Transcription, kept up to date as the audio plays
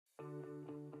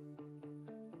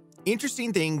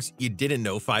Interesting things you didn't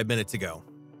know 5 minutes ago.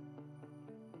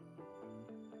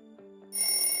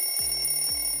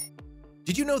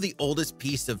 Did you know the oldest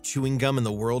piece of chewing gum in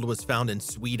the world was found in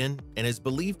Sweden and is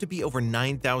believed to be over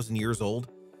 9,000 years old,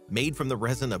 made from the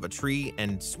resin of a tree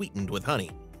and sweetened with honey?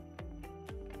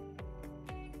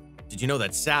 Did you know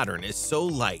that Saturn is so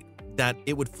light that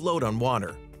it would float on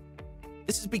water?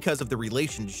 This is because of the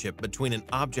relationship between an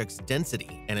object's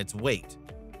density and its weight.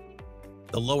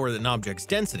 The lower an object's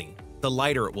density, the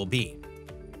lighter it will be.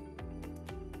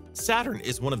 Saturn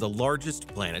is one of the largest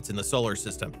planets in the solar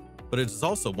system, but it is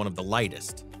also one of the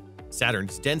lightest.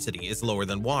 Saturn's density is lower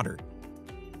than water,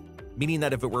 meaning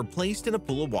that if it were placed in a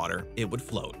pool of water, it would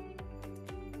float.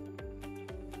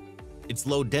 Its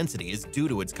low density is due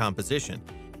to its composition,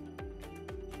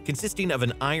 consisting of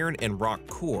an iron and rock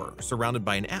core surrounded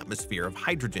by an atmosphere of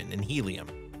hydrogen and helium.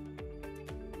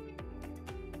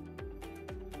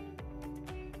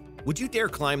 Would you dare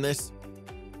climb this?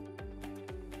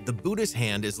 The Buddha's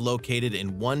hand is located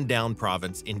in Wundowne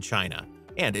province in China,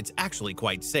 and it's actually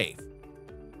quite safe.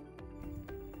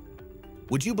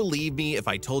 Would you believe me if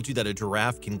I told you that a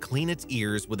giraffe can clean its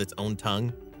ears with its own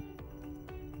tongue?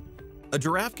 A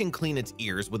giraffe can clean its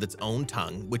ears with its own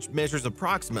tongue, which measures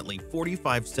approximately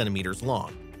 45 centimeters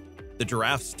long. The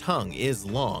giraffe's tongue is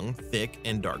long, thick,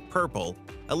 and dark purple,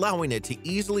 allowing it to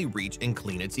easily reach and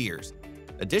clean its ears.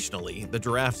 Additionally, the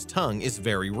giraffe's tongue is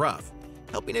very rough,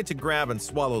 helping it to grab and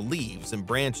swallow leaves and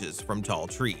branches from tall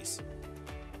trees.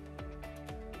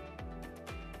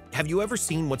 Have you ever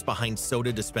seen what's behind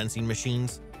soda dispensing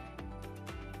machines?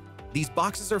 These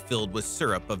boxes are filled with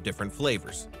syrup of different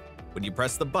flavors. When you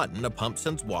press the button, a pump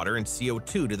sends water and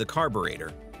CO2 to the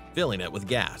carburetor, filling it with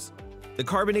gas. The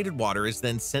carbonated water is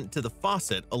then sent to the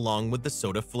faucet along with the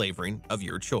soda flavoring of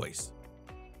your choice.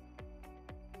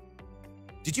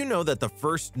 Did you know that the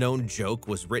first known joke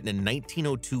was written in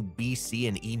 1902 BC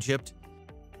in Egypt?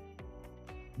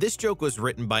 This joke was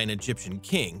written by an Egyptian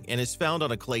king and is found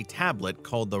on a clay tablet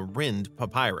called the Rhind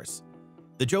Papyrus.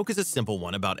 The joke is a simple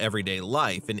one about everyday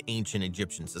life in ancient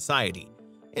Egyptian society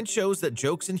and shows that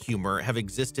jokes and humor have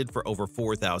existed for over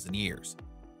 4,000 years.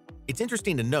 It's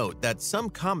interesting to note that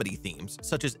some comedy themes,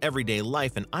 such as everyday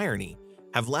life and irony,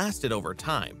 have lasted over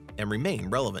time and remain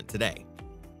relevant today.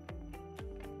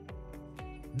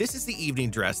 This is the evening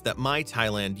dress that My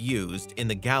Thailand used in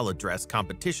the gala dress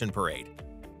competition parade.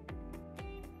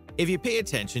 If you pay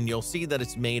attention, you'll see that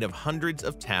it's made of hundreds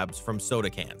of tabs from soda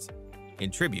cans,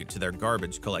 in tribute to their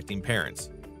garbage collecting parents.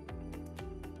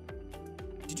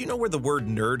 Did you know where the word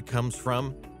nerd comes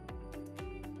from?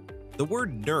 The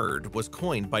word nerd was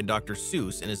coined by Dr.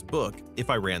 Seuss in his book, If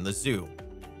I Ran the Zoo.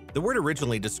 The word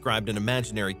originally described an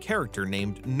imaginary character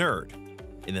named Nerd.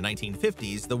 In the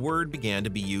 1950s, the word began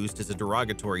to be used as a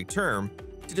derogatory term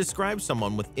to describe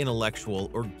someone with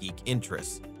intellectual or geek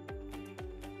interests.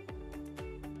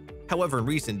 However, in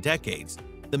recent decades,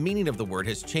 the meaning of the word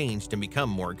has changed and become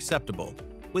more acceptable,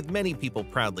 with many people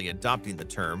proudly adopting the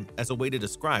term as a way to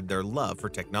describe their love for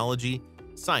technology,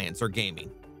 science, or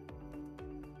gaming.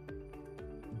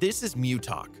 This is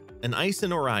MuTalk, an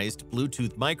isonorized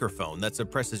Bluetooth microphone that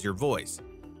suppresses your voice.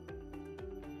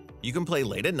 You can play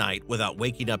late at night without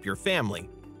waking up your family.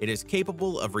 It is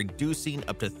capable of reducing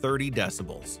up to 30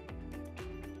 decibels.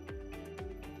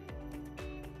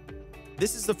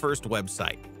 This is the first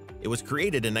website. It was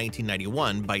created in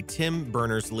 1991 by Tim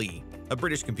Berners-Lee, a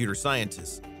British computer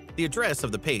scientist. The address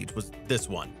of the page was this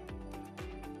one.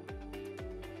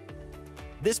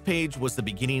 This page was the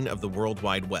beginning of the World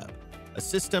Wide Web, a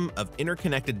system of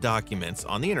interconnected documents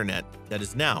on the internet that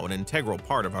is now an integral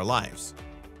part of our lives.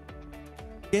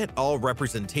 Get all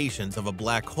representations of a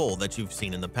black hole that you've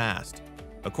seen in the past.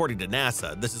 According to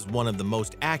NASA, this is one of the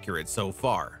most accurate so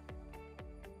far.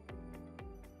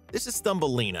 This is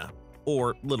Thumbelina,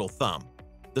 or Little Thumb,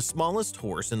 the smallest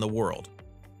horse in the world,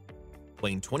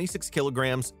 weighing 26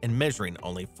 kilograms and measuring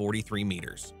only 43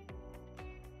 meters.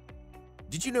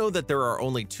 Did you know that there are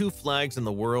only 2 flags in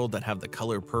the world that have the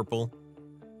color purple?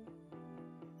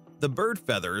 The bird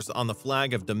feathers on the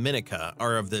flag of Dominica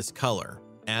are of this color,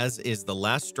 as is the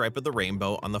last stripe of the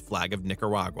rainbow on the flag of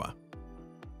Nicaragua.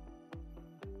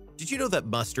 Did you know that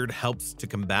mustard helps to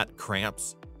combat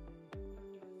cramps?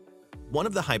 One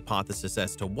of the hypotheses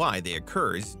as to why they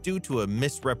occur is due to a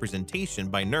misrepresentation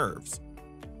by nerves.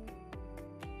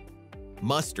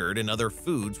 Mustard and other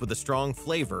foods with a strong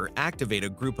flavor activate a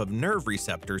group of nerve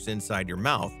receptors inside your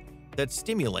mouth that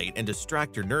stimulate and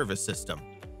distract your nervous system,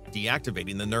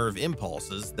 deactivating the nerve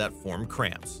impulses that form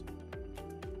cramps.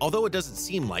 Although it doesn't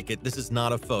seem like it, this is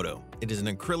not a photo. It is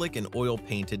an acrylic and oil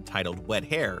painted titled Wet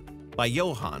Hair by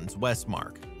Johannes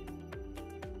Westmark.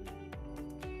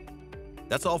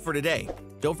 That's all for today.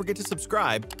 Don't forget to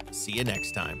subscribe. See you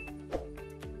next time.